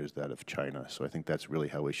particular is that of China. So I think that's really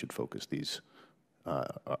how we should focus these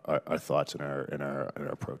our thoughts and our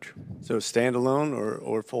approach. So standalone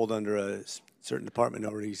or fold under a certain department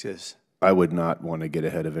that already exists? I would not want to get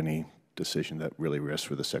ahead of any decision that really rests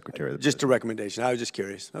for the Secretary of the Just a recommendation. I was just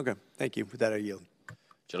curious. Okay, thank you. With that, I yield.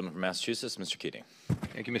 Gentleman from Massachusetts, Mr. Keating.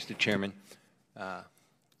 Thank you, Mr. Chairman.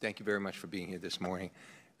 Thank you very much for being here this morning.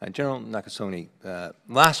 General Nakasone,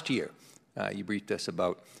 last year you briefed us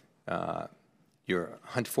about your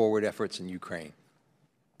hunt forward efforts in Ukraine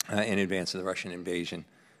in advance of the Russian invasion.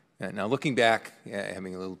 Now looking back,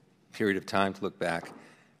 having a little period of time to look back,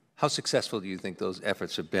 how successful do you think those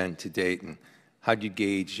efforts have been to date, and how do you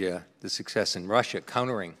gauge the success in Russia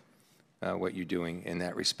countering what you're doing in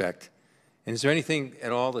that respect? And is there anything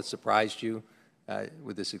at all that surprised you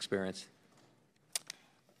with this experience?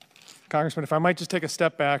 Congressman, if I might just take a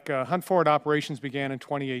step back, Hunt Forward operations began in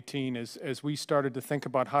 2018 as we started to think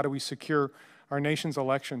about how do we secure our nation's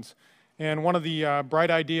elections. And one of the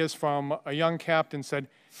bright ideas from a young captain said,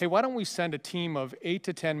 hey, why don't we send a team of 8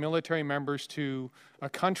 to 10 military members to a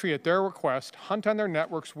country at their request, hunt on their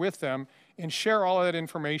networks with them, and share all of that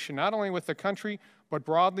information, not only with the country, but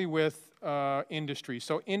broadly with industry,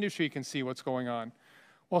 so industry can see what's going on.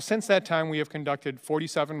 Well, since that time, we have conducted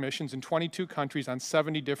 47 missions in 22 countries on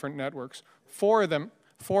 70 different networks. Four of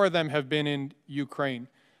them have been in Ukraine.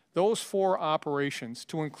 Those 4 operations,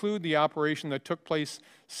 to include the operation that took place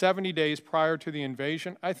 70 days prior to the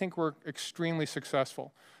invasion, I think were extremely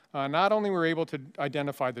successful. Not only were we able to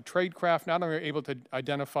identify the tradecraft, not only were we able to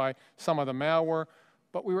identify some of the malware,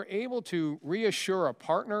 but we were able to reassure a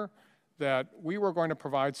partner that we were going to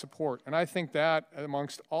provide support. And I think that,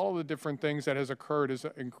 amongst all of the different things that has occurred, is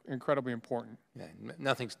incredibly important. Yeah,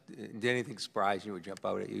 did anything surprise you or jump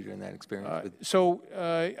out at you during that experience?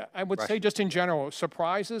 I would say just in general,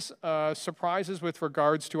 surprises with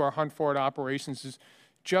regards to our Hunt Forward operations is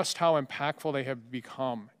just how impactful they have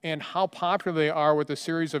become and how popular they are with a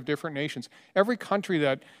series of different nations. Every country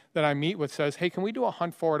that I meet with says, hey, can we do a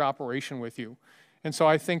Hunt Forward operation with you? And so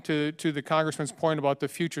I think to the Congressman's point about the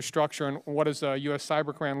future structure and what does U.S.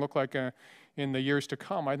 Cyber Command look like in the years to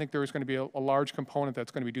come, I think there is going to be a large component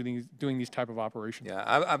that's going to be doing these type of operations. Yeah,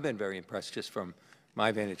 I've been very impressed just from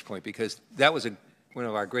my vantage point, because that was one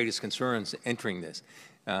of our greatest concerns entering this,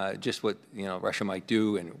 just what Russia might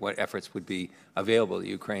do and what efforts would be available to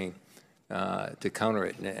Ukraine to counter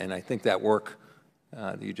it. And I think that work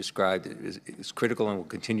that you described is critical and will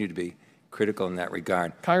continue to be critical in that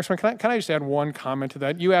regard. Congressman, can I just add one comment to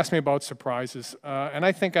that? You asked me about surprises, and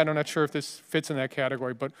I think, I'm not sure if this fits in that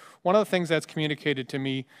category, but one of the things that's communicated to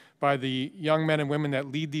me by the young men and women that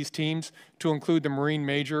lead these teams, to include the Marine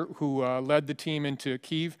Major who led the team into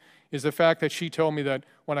Kyiv, is the fact that she told me that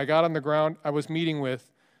when I got on the ground, I was meeting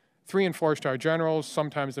with 3- and 4-star generals,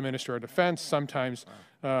 sometimes the Minister of Defense, sometimes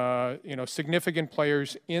significant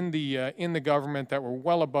players in the government that were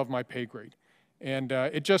well above my pay grade. And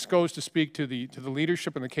it just goes to speak to the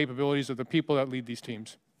leadership and the capabilities of the people that lead these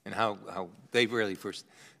teams. And how they really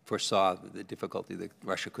foresaw the difficulty that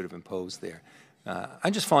Russia could have imposed there.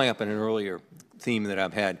 I'm just following up on an earlier theme that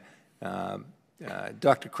I've had.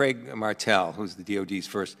 Dr. Craig Martell, who's the DoD's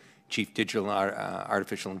first Chief Digital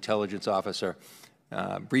Artificial Intelligence Officer,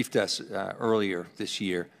 briefed us earlier this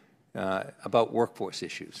year about workforce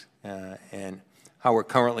issues and how we're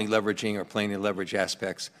currently leveraging or planning to leverage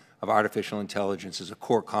aspects of artificial intelligence as a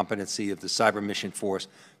core competency of the cyber mission force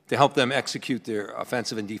to help them execute their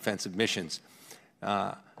offensive and defensive missions.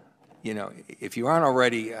 If you aren't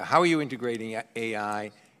already, how are you integrating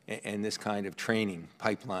AI and this kind of training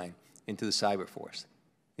pipeline into the cyber force?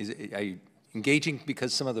 Are you engaging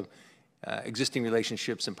because some of the existing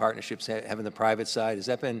relationships and partnerships have in the private side? Has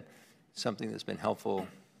that been something that's been helpful?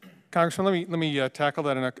 Congressman, let me tackle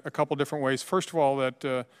that in a couple different ways. First of all, that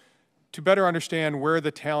to better understand where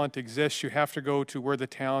the talent exists, you have to go to where the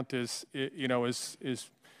talent is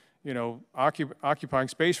occupying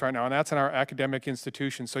space right now, and that's in our academic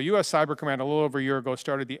institutions. So U.S. Cyber Command, a little over a year ago,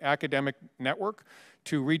 started the academic network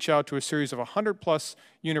to reach out to a series of 100+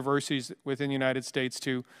 universities within the United States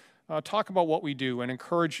to talk about what we do and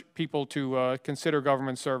encourage people to consider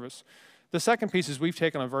government service. The second piece is we've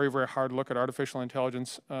taken a very, very hard look at artificial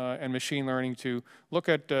intelligence and machine learning to look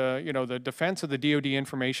at, the defense of the DoD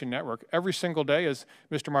information network. Every single day, as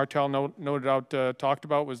Mr. Martell talked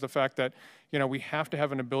about, was the fact that, we have to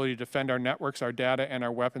have an ability to defend our networks, our data, and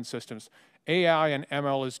our weapon systems. AI and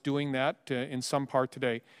ML is doing that in some part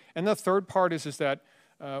today. And the third part is that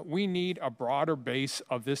we need a broader base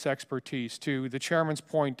of this expertise. To the chairman's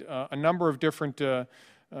point, a number of different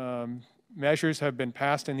measures have been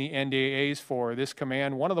passed in the NDAAs for this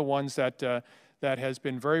command. One of the ones that has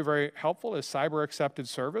been very, very helpful is cyber accepted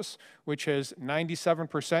service, which has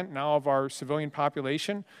 97% now of our civilian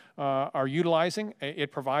population are utilizing.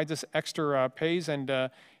 It provides us extra pays and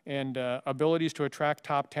abilities to attract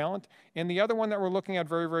top talent. And the other one that we're looking at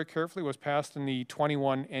very, very carefully was passed in the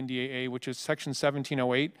 21 NDAA, which is Section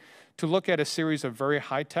 1708, to look at a series of very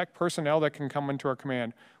high-tech personnel that can come into our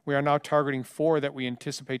command. We are now targeting 4 that we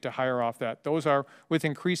anticipate to hire off that. Those are with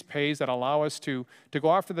increased pays that allow us to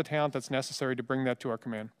go after the talent that's necessary to bring that to our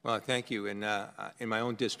command. Well, thank you. And in my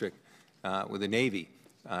own district, with the Navy,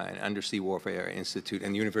 and Undersea Warfare Institute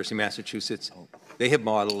and the University of Massachusetts, they have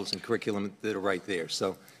models and curriculum that are right there.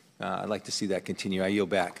 So I'd like to see that continue. I yield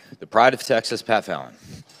back. The pride of Texas, Pat Fallon.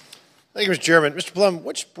 Thank you, Mr. Chairman. Mr. Plumb,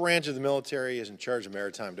 which branch of the military is in charge of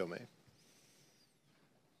maritime domain?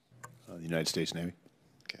 The United States Navy.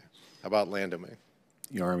 Okay. How about land domain?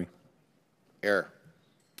 The Army. Air?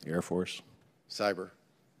 Air Force. Cyber?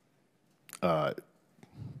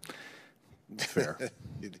 Fair.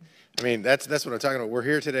 I mean, that's what I'm talking about. We're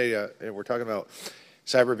here today, and we're talking about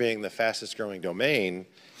cyber being the fastest growing domain,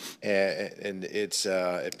 and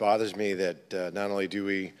it bothers me that not only do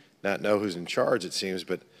we not know who's in charge, it seems,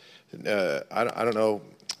 but I don't know.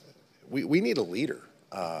 We need a leader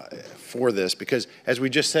for this because, as we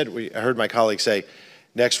just said, I heard my colleague say,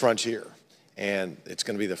 next frontier, and it's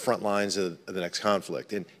going to be the front lines of the next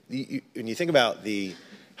conflict. And when you think about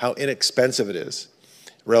how inexpensive it is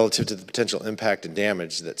relative to the potential impact and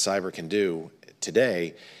damage that cyber can do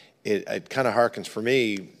today, it kind of harkens for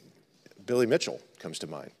me. Billy Mitchell comes to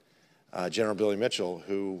mind. General Billy Mitchell,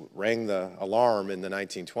 who rang the alarm in the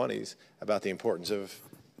 1920s about the importance of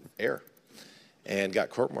air and got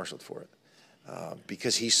court-martialed for it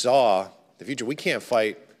because he saw the future. We can't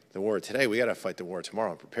fight the war today. We got to fight the war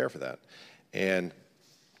tomorrow and prepare for that. And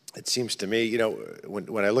it seems to me,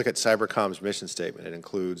 when I look at Cybercom's mission statement, it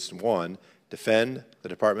includes 1, defend the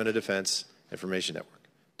Department of Defense information network.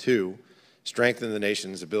 2, strengthen the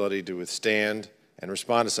nation's ability to withstand and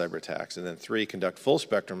respond to cyber attacks. And then 3, conduct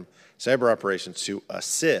full-spectrum cyber operations to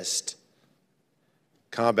assist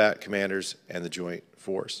combat commanders and the joint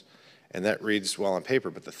force. And that reads well on paper,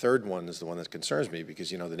 but the third one is the one that concerns me because,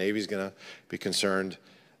 the Navy's going to be concerned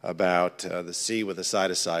about the sea with a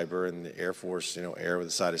side of cyber and the Air Force, air with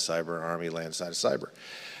a side of cyber, and Army, land side of cyber.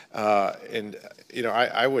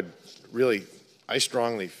 I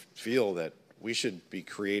strongly feel that we should be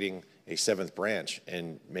creating a 7th branch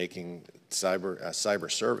and making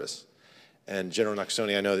cyber service. And General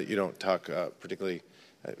Nakasone, I know that you don't talk particularly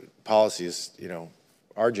policy is,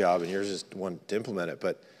 our job, and yours is one to implement it,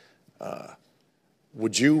 but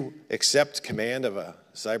would you accept command of a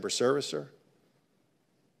cyber service, sir?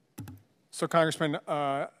 So, Congressman,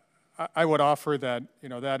 I would offer that,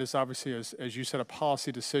 that is obviously, as you said, a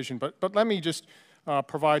policy decision. But let me just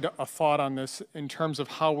provide a thought on this in terms of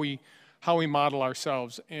how we model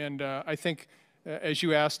ourselves. And I think, as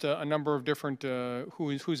you asked, a number of different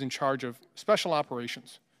who's in charge of special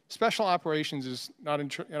operations. Special operations is not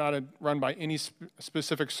run by any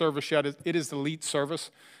specific service yet. It is the elite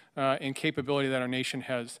service and capability that our nation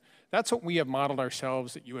has. That's what we have modeled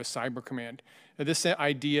ourselves at U.S. Cyber Command. This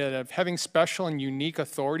idea of having special and unique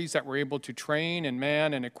authorities that we're able to train and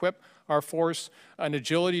man and equip our force, an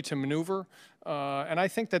agility to maneuver. And I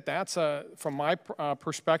think that's, from my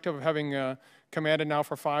perspective of having commanded now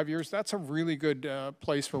for 5 years, that's a really good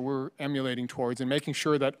place where we're emulating towards and making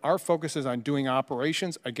sure that our focus is on doing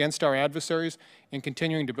operations against our adversaries and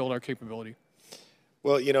continuing to build our capability.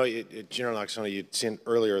 Well, General Nakasone, you'd seen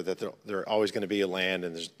earlier that there are always going to be a land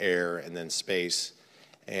and there's air and then space.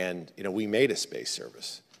 And, we made a space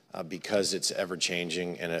service. because it's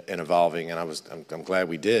ever-changing and evolving, and I'm glad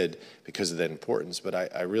we did because of that importance. But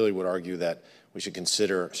I really would argue that we should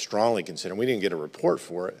strongly consider, and we didn't get a report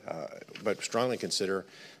for it, but strongly consider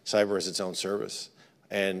cyber as its own service.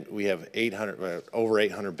 And we have over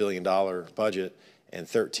 $800 billion budget, and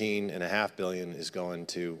 $13.5 billion is going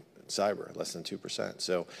to cyber, less than 2%.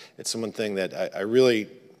 So it's one thing that I really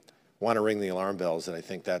want to ring the alarm bells, and I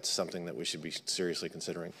think that's something that we should be seriously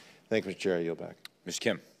considering. Thank you, Mr. Chair. I yield back. Mr.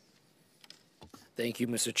 Kim. Thank you,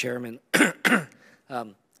 Mr. Chairman.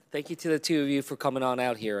 Thank you to the two of you for coming on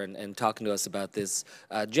out here and talking to us about this.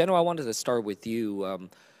 General, I wanted to start with you.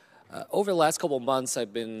 Over the last couple of months,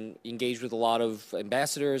 I've been engaged with a lot of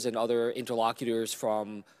ambassadors and other interlocutors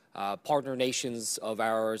from partner nations of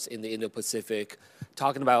ours in the Indo-Pacific,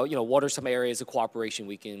 talking about, what are some areas of cooperation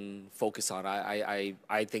we can focus on.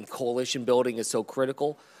 I think coalition building is so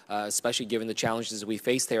critical, especially given the challenges we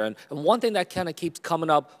face there. And one thing that kind of keeps coming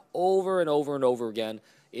up over and over and over again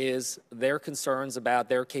is their concerns about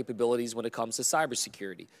their capabilities when it comes to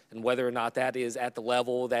cybersecurity and whether or not that is at the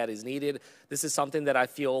level that is needed. This is something that I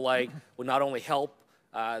feel like would not only help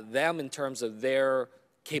them in terms of their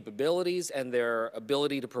capabilities and their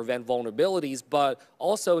ability to prevent vulnerabilities, but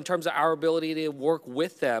also in terms of our ability to work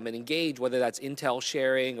with them and engage, whether that's intel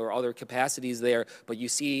sharing or other capacities there. But you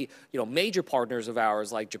see, major partners of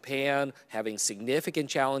ours like Japan having significant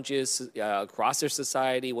challenges across their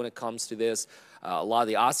society when it comes to this, a lot of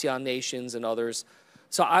the ASEAN nations and others.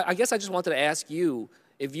 So I guess I just wanted to ask you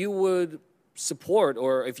if you would support,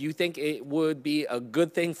 or if you think it would be a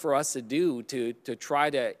good thing for us to do to try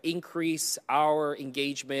to increase our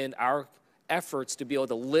engagement, our efforts to be able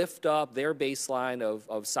to lift up their baseline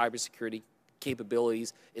of cybersecurity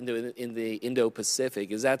capabilities in the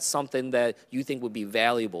Indo-Pacific. Is that something that you think would be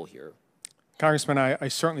valuable here? Congressman, I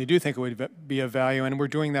certainly do think it would be of value, and we're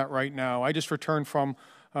doing that right now. I just returned from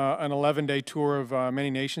an 11-day tour of many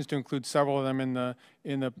nations, to include several of them in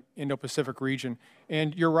the Indo-Pacific region.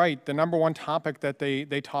 And you're right, the number one topic that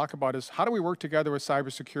they talk about is how do we work together with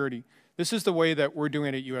cybersecurity? This is the way that we're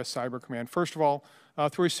doing it at U.S. Cyber Command. First of all,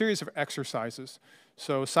 through a series of exercises.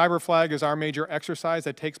 So Cyber Flag is our major exercise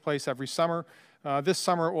that takes place every summer. This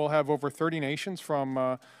summer we'll have over 30 nations from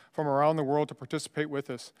around the world to participate with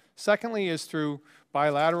us. Secondly is through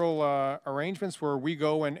bilateral arrangements where we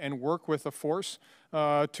go and work with a force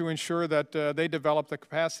to ensure that they develop the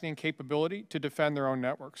capacity and capability to defend their own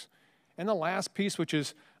networks. And the last piece, which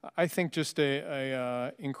is, I think, just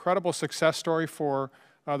a incredible success story for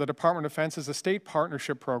the Department of Defense, is a state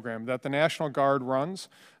partnership program that the National Guard runs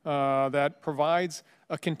that provides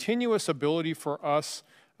a continuous ability for us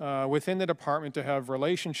within the department to have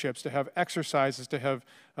relationships, to have exercises, to have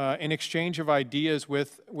an exchange of ideas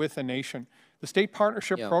with a nation. The state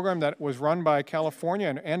partnership program that was run by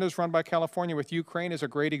California and is run by California with Ukraine is a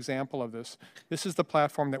great example of this. This is the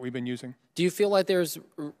platform that we've been using. Do you feel like there's,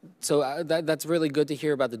 that's really good to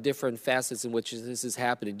hear about the different facets in which this is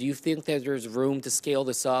happening. Do you think that there's room to scale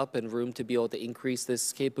this up and room to be able to increase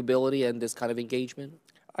this capability and this kind of engagement?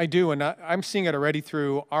 I do, and I'm seeing it already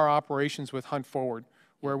through our operations with Hunt Forward,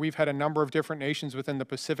 where we've had a number of different nations within the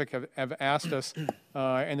Pacific have asked us,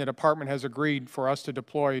 and the department has agreed for us to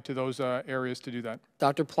deploy to those areas to do that.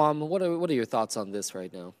 Dr. Plumb, what are your thoughts on this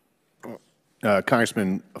right now?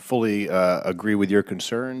 Congressman, fully agree with your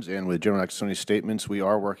concerns and with General Nakasone's statements. We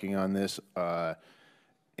are working on this,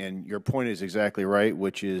 and your point is exactly right,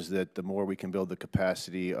 which is that the more we can build the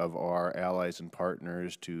capacity of our allies and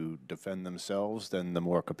partners to defend themselves, then the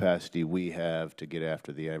more capacity we have to get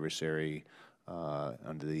after the adversary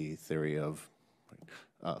under the theory of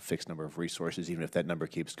fixed number of resources, even if that number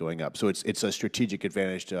keeps going up. So it's a strategic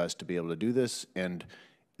advantage to us to be able to do this. And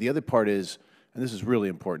the other part is, and this is really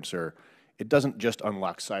important, sir, it doesn't just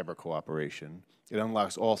unlock cyber cooperation. It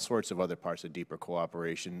unlocks all sorts of other parts of deeper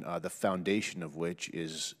cooperation, the foundation of which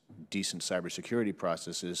is decent cybersecurity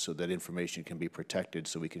processes so that information can be protected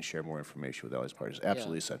so we can share more information with all these parties.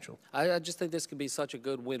 Absolutely essential. I just think this could be such a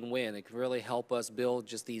good win-win. It could really help us build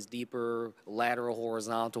just these deeper lateral,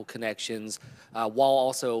 horizontal connections while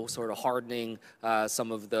also sort of hardening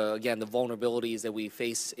some of the, again, the vulnerabilities that we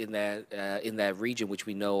face in that region, which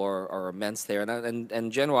we know are immense there.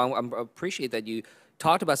 And General, I appreciate that you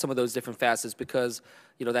talked about some of those different facets because,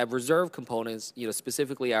 that reserve components,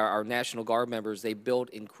 specifically our National Guard members, they built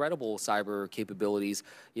incredible cyber capabilities.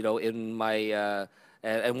 In my,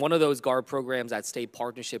 and one of those Guard programs, that state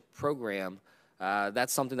partnership program,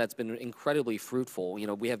 That's something that's been incredibly fruitful. You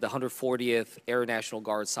know, we have the 140th Air National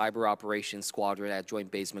Guard Cyber Operations Squadron at Joint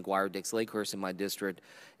Base McGuire-Dix Lakehurst in my district.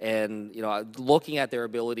 And, you know, looking at their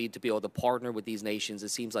ability to be able to partner with these nations, it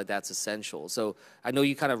seems like that's essential. So I know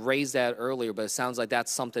you kind of raised that earlier, but it sounds like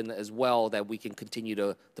that's something as well that we can continue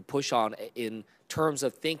to push on in terms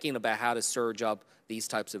of thinking about how to surge up these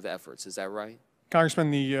types of efforts. Is that right? Congressman,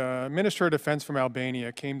 the Minister of Defense from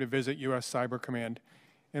Albania came to visit U.S. Cyber Command.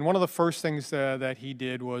 And one of the first things that he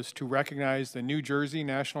did was to recognize the New Jersey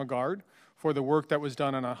National Guard for the work that was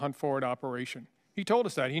done on a hunt forward operation. He told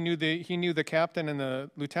us that. He knew the captain and the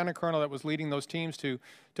lieutenant colonel that was leading those teams to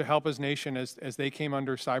help his nation as they came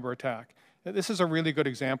under cyber attack. This is a really good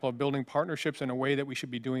example of building partnerships in a way that we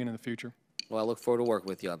should be doing in the future. Well, I look forward to working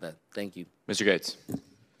with you on that. Thank you. Mr. Gates.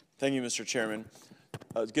 Thank you, Mr. Chairman.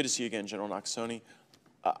 It's good to see you again, General Nakasone.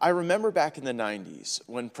 I remember back in the 90s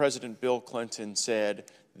when President Bill Clinton said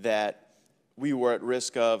that we were at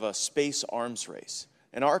risk of a space arms race.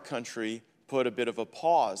 And our country put a bit of a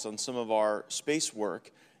pause on some of our space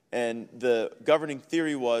work. And the governing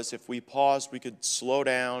theory was if we paused, we could slow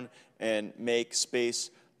down and make space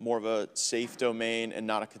more of a safe domain and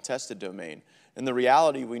not a contested domain. And the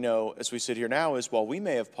reality we know as we sit here now is while we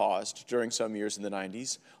may have paused during some years in the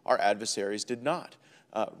 90s, our adversaries did not.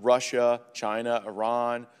 Russia, China,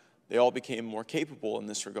 Iran, they all became more capable in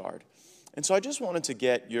this regard. And so I just wanted to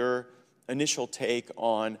get your initial take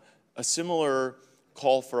on a similar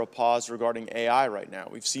call for a pause regarding AI right now.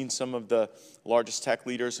 We've seen some of the largest tech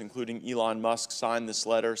leaders, including Elon Musk, sign this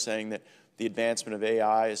letter saying that the advancement of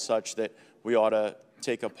AI is such that we ought to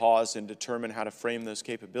take a pause and determine how to frame those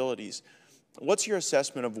capabilities. What's your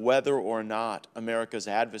assessment of whether or not America's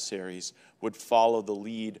adversaries would follow the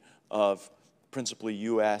lead of principally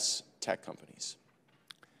U.S. tech companies?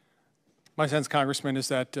 My sense, Congressman, is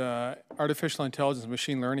that artificial intelligence and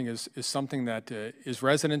machine learning is something that is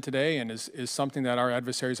resident today and is something that our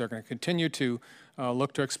adversaries are going to continue to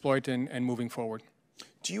look to exploit and moving forward.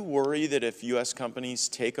 Do you worry that if U.S. companies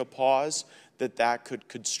take a pause, that could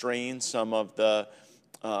constrain some of the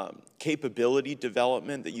capability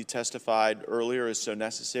development that you testified earlier is so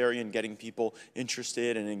necessary in getting people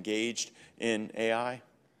interested and engaged in AI?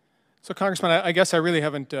 So, Congressman, I guess I really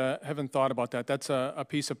haven't thought about that. That's a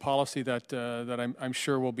piece of policy that I'm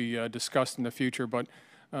sure will be discussed in the future. But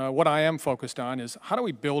what I am focused on is how do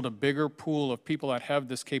we build a bigger pool of people that have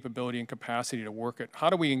this capability and capacity to work it? How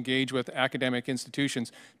do we engage with academic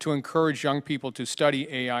institutions to encourage young people to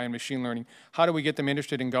study AI and machine learning? How do we get them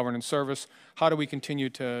interested in governance service? How do we continue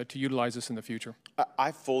to utilize this in the future?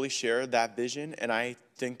 I fully share that vision, and I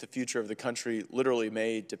think the future of the country literally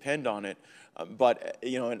may depend on it. But,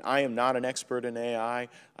 you know, and I am not an expert in AI.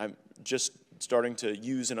 I'm just starting to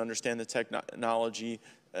use and understand the technology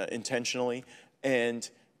intentionally. And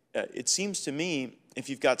it seems to me, if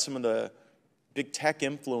you've got some of the big tech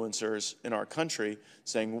influencers in our country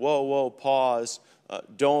saying, whoa, whoa, pause,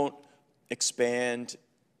 don't expand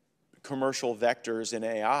commercial vectors in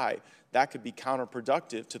AI, that could be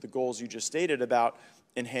counterproductive to the goals you just stated about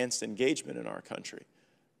enhanced engagement in our country.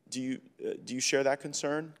 Do you share that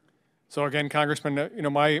concern? So again, Congressman, you know,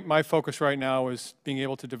 my focus right now is being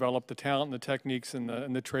able to develop the talent and the techniques and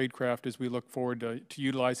the tradecraft as we look forward to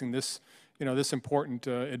utilizing this, you know, this important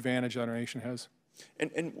advantage that our nation has.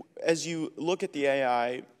 And as you look at the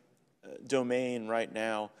AI domain right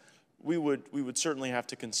now, we would certainly have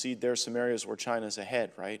to concede there are some areas where China's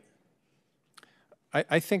ahead, right?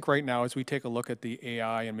 I think right now, as we take a look at the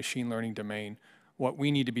AI and machine learning domain, what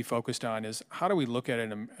we need to be focused on is how do we look at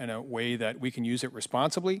it in a way that we can use it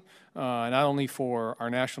responsibly, not only for our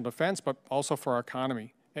national defense, but also for our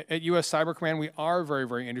economy. At U.S. Cyber Command, we are very,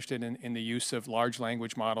 very interested in the use of large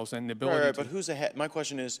language models and the ability right, but who's ahead? My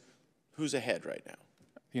question is, who's ahead right now?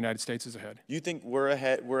 The United States is ahead. You think we're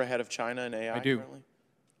ahead of China in AI I do. currently?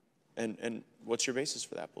 And what's your basis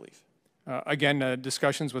for that belief? Again,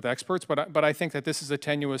 discussions with experts, but I think that this is a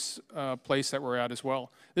tenuous place that we're at as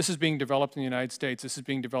well. This is being developed in the United States. This is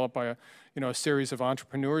being developed by a series of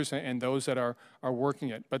entrepreneurs and those that are working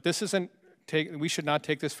it. But this isn't. We should not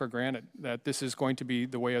take this for granted that this is going to be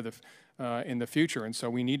the way of in the future. And so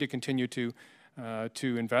we need to continue to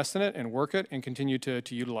invest in it and work it and continue to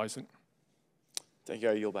utilize it. Thank you.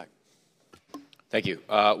 I yield back. Thank you.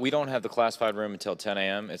 We don't have the classified room until 10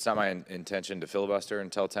 a.m. It's not my intention to filibuster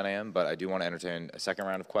until 10 a.m., but I do want to entertain a second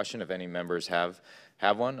round of questions if any members have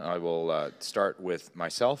one. I will start with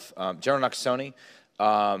myself. General Nakasone,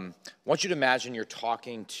 I want you to imagine you're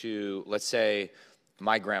talking to, let's say,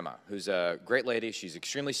 my grandma, who's a great lady. She's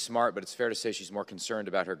extremely smart, but it's fair to say she's more concerned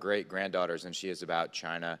about her great-granddaughters than she is about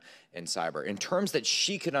China and cyber. In terms that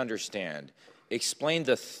she could understand, explain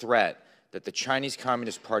the threat that the Chinese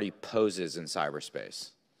Communist Party poses in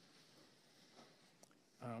cyberspace?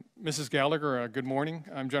 Mrs. Gallagher, good morning.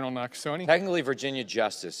 I'm General Nakasone. Technically, Virginia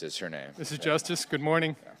Justice is her name. Mrs. Justice, good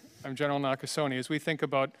morning. I'm General Nakasone. As we think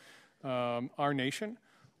about our nation,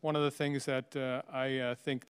 one of the things that I think